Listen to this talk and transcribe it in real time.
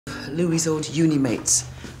Louis' old uni mates.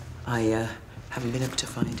 I haven't been able to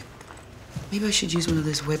find. Maybe I should use one of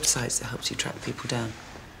those websites that helps you track people down.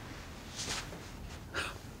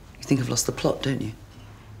 You think I've lost the plot, don't you?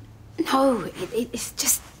 No, it's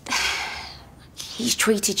just... He's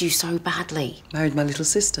treated you so badly. Married my little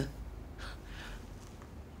sister.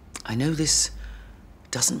 I know this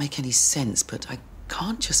doesn't make any sense, but I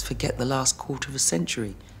can't just forget the last quarter of a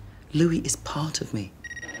century. Louis is part of me.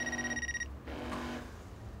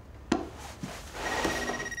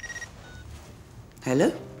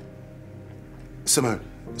 Hello? Simone,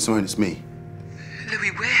 it's me.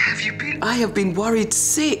 Louis, where have you been? I have been worried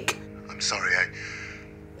sick. I'm sorry,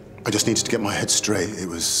 I just needed to get my head straight. It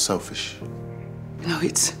was selfish. No,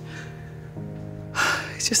 it's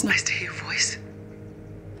just nice to hear your voice.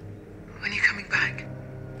 When are you coming back?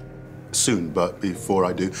 Soon, but before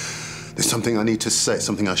I do, there's something I need to say,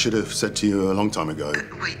 something I should have said to you a long time ago.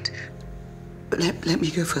 Wait. Let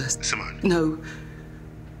me go first. Simone. No.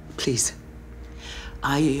 Please.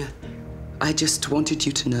 I just wanted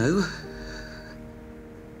you to know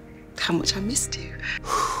how much I missed you.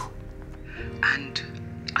 And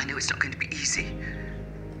I know it's not going to be easy,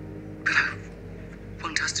 but I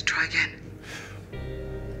want us to try again.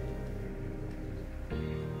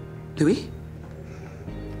 Louis?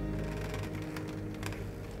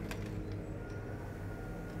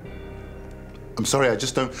 I'm sorry, I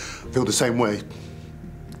just don't feel the same way.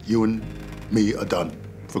 You and me are done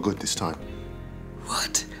for good this time.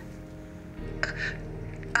 What?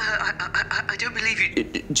 I don't believe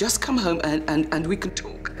you. Just come home and we can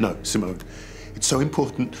talk. No, Simone, it's so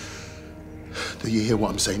important that you hear what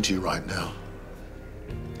I'm saying to you right now.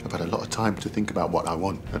 I've had a lot of time to think about what I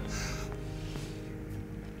want. And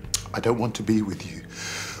I don't want to be with you.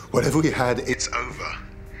 Whatever we had, it's over.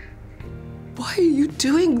 Why are you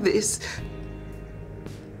doing this?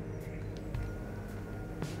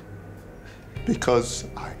 Because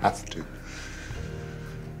I have to.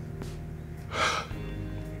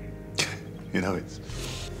 You know,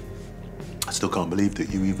 I still can't believe that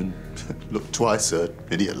you even looked twice at an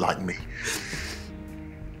idiot like me.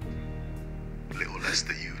 Little less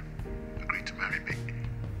that you agreed to marry me.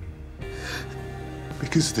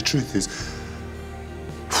 Because the truth is,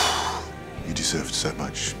 you deserved so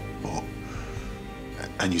much more.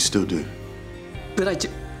 And you still do. But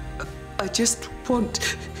I just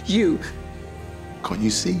want you. Can't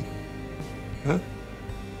you see? Huh?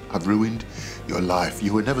 I've ruined your life.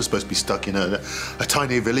 You were never supposed to be stuck in a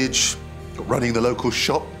tiny village, running the local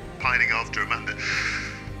shop, pining after a man that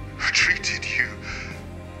treated you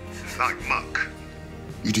like muck.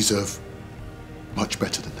 You deserve much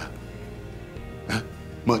better than that. Huh?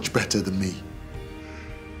 Much better than me.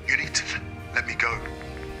 You need to let me go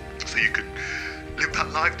so you can live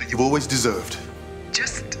that life that you've always deserved.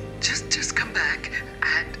 Just come back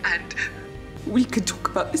and we can talk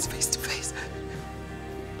about this face to face.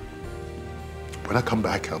 When I come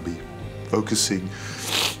back, I'll be focusing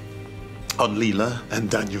on Leela and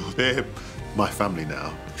Daniel. They're my family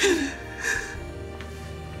now.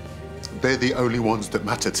 They're the only ones that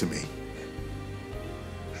matter to me.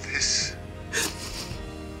 This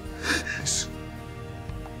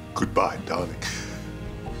goodbye, darling.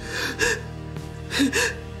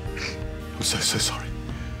 I'm so sorry.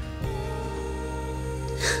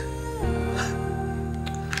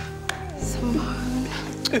 Simone.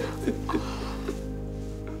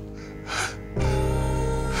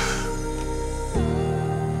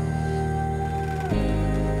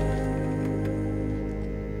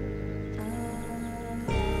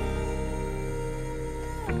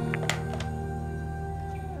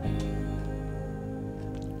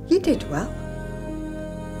 You did well.